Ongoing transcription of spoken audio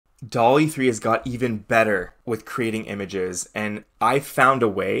DALL-E 3 has got even better with creating images, and I found a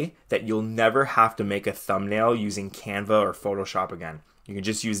way that you'll never have to make a thumbnail using Canva or Photoshop again. You can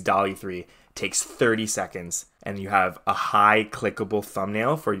just use DALL-E 3. It takes 30 seconds and you have a high clickable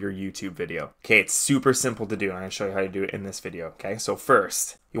thumbnail for your YouTube video. Okay, it's super simple to do, and I'm gonna show you how to do it in this video. Okay, so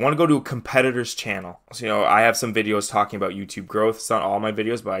first, you wanna go to a competitor's channel. So, I have some videos talking about YouTube growth. It's not all my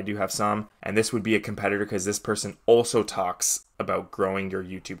videos, but I do have some. And this would be a competitor because this person also talks about growing your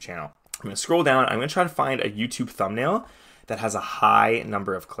YouTube channel. I'm gonna scroll down. I'm gonna try to find a YouTube thumbnail that has a high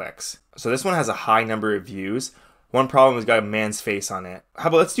number of clicks. So this one has a high number of views. One problem is got a man's face on it. How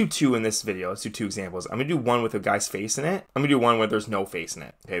about let's do two in this video. Let's do two examples. I'm gonna do one with a guy's face in it. I'm gonna do one where there's no face in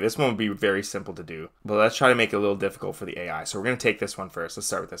it. Okay, this one would be very simple to do, but let's try to make it a little difficult for the AI. So we're gonna take this one first. Let's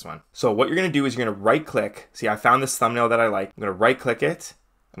start with this one. So what you're gonna do is you're gonna right click. See, I found this thumbnail that I like. I'm gonna right click it.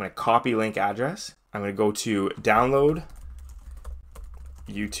 I'm gonna copy link address. I'm gonna go to download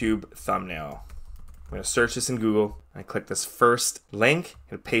YouTube thumbnail. I'm gonna search this in Google. I click this first link.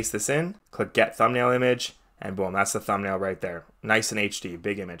 I'm gonna paste this in. Click get thumbnail image. And boom, that's the thumbnail right there. Nice and HD,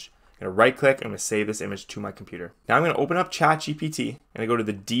 big image. I'm gonna right click, I'm gonna save this image to my computer. Now I'm gonna open up ChatGPT, and I go to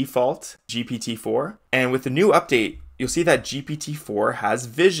the default GPT-4. And with the new update, you'll see that GPT-4 has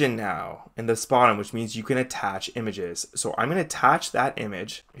vision now in the bottom, which means you can attach images. So I'm gonna attach that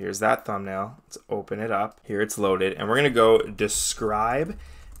image. Here's that thumbnail. Let's open it up. Here it's loaded. And we're gonna go describe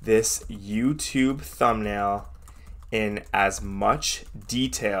this YouTube thumbnail in as much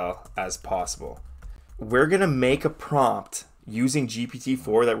detail as possible. We're gonna make a prompt using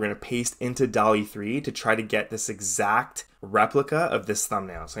GPT-4 that we're gonna paste into DALL-E 3 to try to get this exact replica of this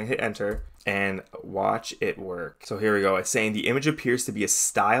thumbnail. So I'm gonna hit enter and watch it work. So here we go. It's saying the image appears to be a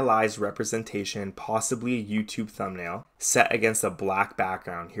stylized representation, possibly a YouTube thumbnail, set against a black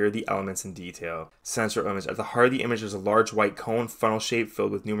background. Here are the elements in detail. Sensor image. At the heart of the image is a large white cone, funnel shape,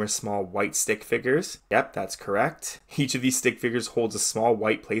 filled with numerous small white stick figures. Yep, that's correct. Each of these stick figures holds a small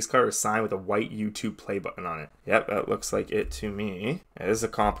white place card or sign with a white YouTube play button on it. Yep, that looks like it to me. Yeah, this is a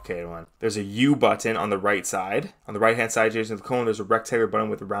complicated one. There's a U button on the right side. On the right hand side, adjacent to the cone, there's a rectangular button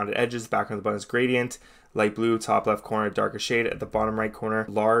with rounded edges. Background of the button is gradient. Light blue, top left corner, darker shade. At the bottom right corner,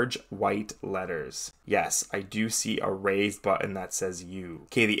 large white letters. Yes, I do see a raised button that says U.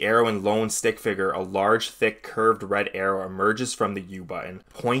 Okay, the arrow and lone stick figure, a large, thick, curved red arrow emerges from the U button,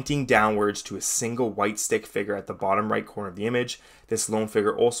 pointing downwards to a single white stick figure at the bottom right corner of the image. This lone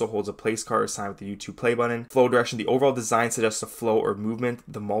figure also holds a place card or sign with the YouTube play button. Flow direction, the overall design suggests a flow or movement.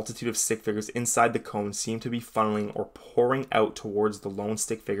 The multitude of stick figures inside the cone seem to be funneling or pouring out towards the lone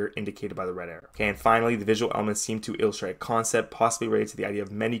stick figure indicated by the red arrow. Okay, and finally, the visual elements seem to illustrate a concept possibly related to the idea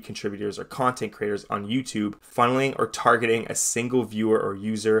of many contributors or content creators on YouTube funneling or targeting a single viewer or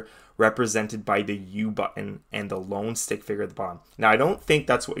user, represented by the U button and the lone stick figure at the bottom. Now, I don't think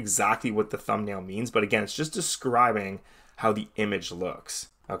that's exactly what the thumbnail means, but again, it's just describing how the image looks.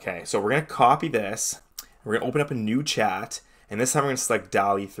 Okay, so we're gonna copy this. We're gonna open up a new chat, and this time we're gonna select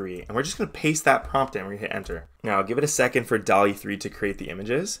DALL-E 3, and we're just gonna paste that prompt in. We're gonna hit enter. Now, I'll give it a second for DALL-E 3 to create the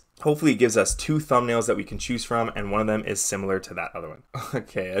images. Hopefully it gives us two thumbnails that we can choose from, and one of them is similar to that other one.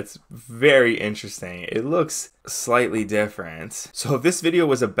 Okay, that's very interesting. It looks slightly different. So if this video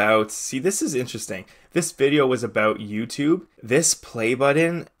was about, see, this is interesting. This video was about YouTube. This play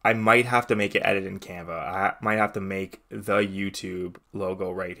button, I might have to make it edit in Canva. I might have to make the YouTube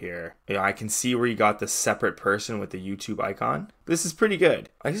logo right here. I can see where you got the separate person with the YouTube icon. This is pretty good.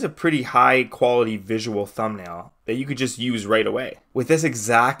 This is a pretty high quality visual thumbnail that you could just use right away. With this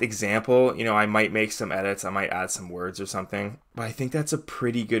exact example, I might make some edits. I might add some words or something, but I think that's a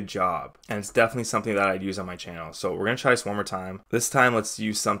pretty good job. And it's definitely something that I'd use on my channel. So we're gonna try this one more time. This time, let's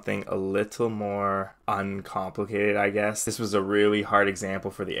use something a little more uncomplicated, I guess. This was a really hard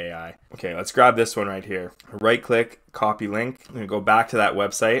example for the AI. Okay, let's grab this one right here. Right click, copy link. I'm gonna go back to that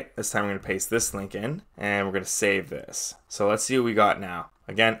website. This time we're gonna paste this link in and we're gonna save this. So let's see what we got now.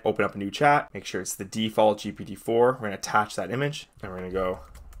 Again, open up a new chat, make sure it's the default GPT-4. We're gonna attach that image and we're gonna go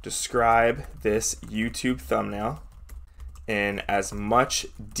describe this YouTube thumbnail in as much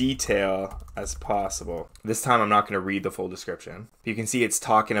detail as possible. This time I'm not gonna read the full description. You can see it's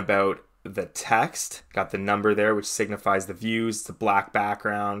talking about the text, got the number there, which signifies the views, the black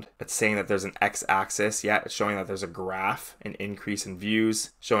background. It's saying that there's an x-axis. Yeah, it's showing that there's a graph, an increase in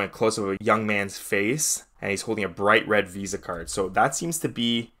views, showing a close-up of a young man's face, and he's holding a bright red Visa card. So that seems to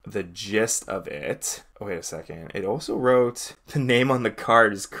be the gist of it. Oh, wait a second. It also wrote the name on the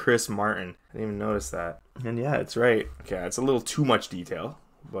card is Chris Martin. I didn't even notice that. And yeah, it's right. Okay, it's a little too much detail,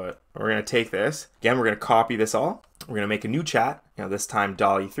 but we're gonna take this. Again, we're gonna copy this all. We're gonna make a new chat, this time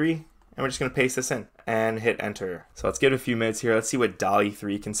DALL-E 3. And we're just gonna paste this in. and hit enter. So let's give it a few minutes here. Let's see what DALL-E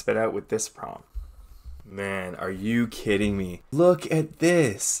 3 can spit out with this prompt. Man, are you kidding me? Look at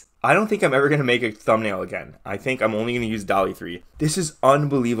this. I don't think I'm ever going to make a thumbnail again. I think I'm only going to use DALL-E 3. This is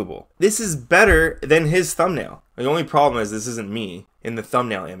unbelievable. This is better than his thumbnail. The only problem is this isn't me in the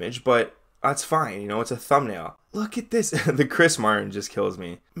thumbnail image, but that's fine. You know, it's a thumbnail. Look at this. The Chris Martin just kills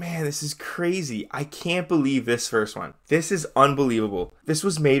me. Man, this is crazy. I can't believe this first one. This is unbelievable. This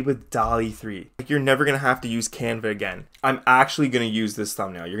was made with DALL-E 3. Like, you're never going to have to use Canva again. I'm actually going to use this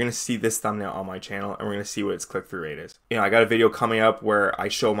thumbnail. You're going to see this thumbnail on my channel, and we're going to see what its click-through rate is. You know, I got a video coming up where I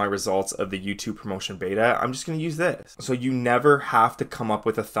show my results of the YouTube promotion beta. I'm just going to use this. So you never have to come up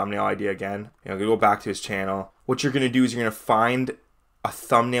with a thumbnail idea again. You know, go back to his channel. What you're going to do is you're going to find a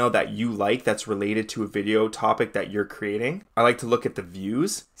thumbnail that you like that's related to a video topic that you're creating. I like to look at the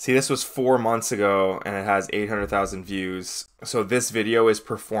views. See, this was 4 months ago and it has 800,000 views. So this video is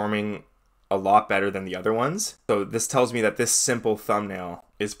performing a lot better than the other ones. So this tells me that this simple thumbnail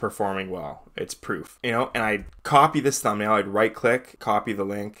is performing well. It's proof, you know, and I'd copy this thumbnail. I'd right click, copy the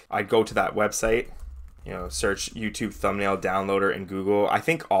link. I'd go to that website, you know, search YouTube thumbnail downloader in Google. I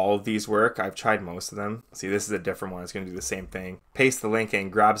think all of these work. I've tried most of them. See, this is a different one. It's going to do the same thing. Paste the link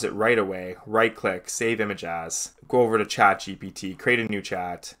in, grabs it right away, right click, save image as, go over to ChatGPT, create a new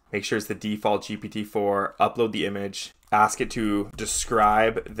chat, make sure it's the default GPT-4, upload the image, ask it to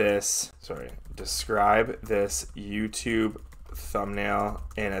describe this YouTube thumbnail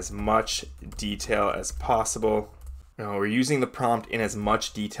in as much detail as possible. No, we're using the prompt in as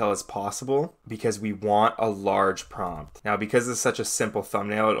much detail as possible because we want a large prompt. Now, because it's such a simple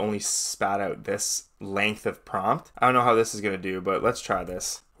thumbnail, it only spat out this length of prompt. I don't know how this is going to do, but let's try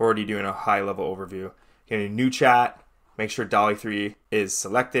this. We're already doing a high level overview. Get a new chat, make sure DALL-E 3 is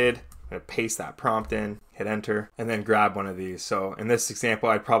selected. I'm going to paste that prompt in, hit enter, and then grab one of these. So in this example,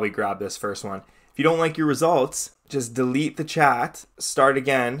 I'd probably grab this first one. If you don't like your results, just delete the chat, start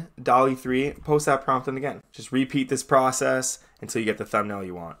again, DALL-E 3, post that prompt in again. Just repeat this process until you get the thumbnail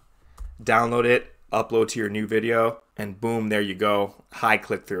you want. Download it, upload to your new video, and boom, there you go. High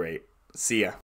click-through rate. See ya.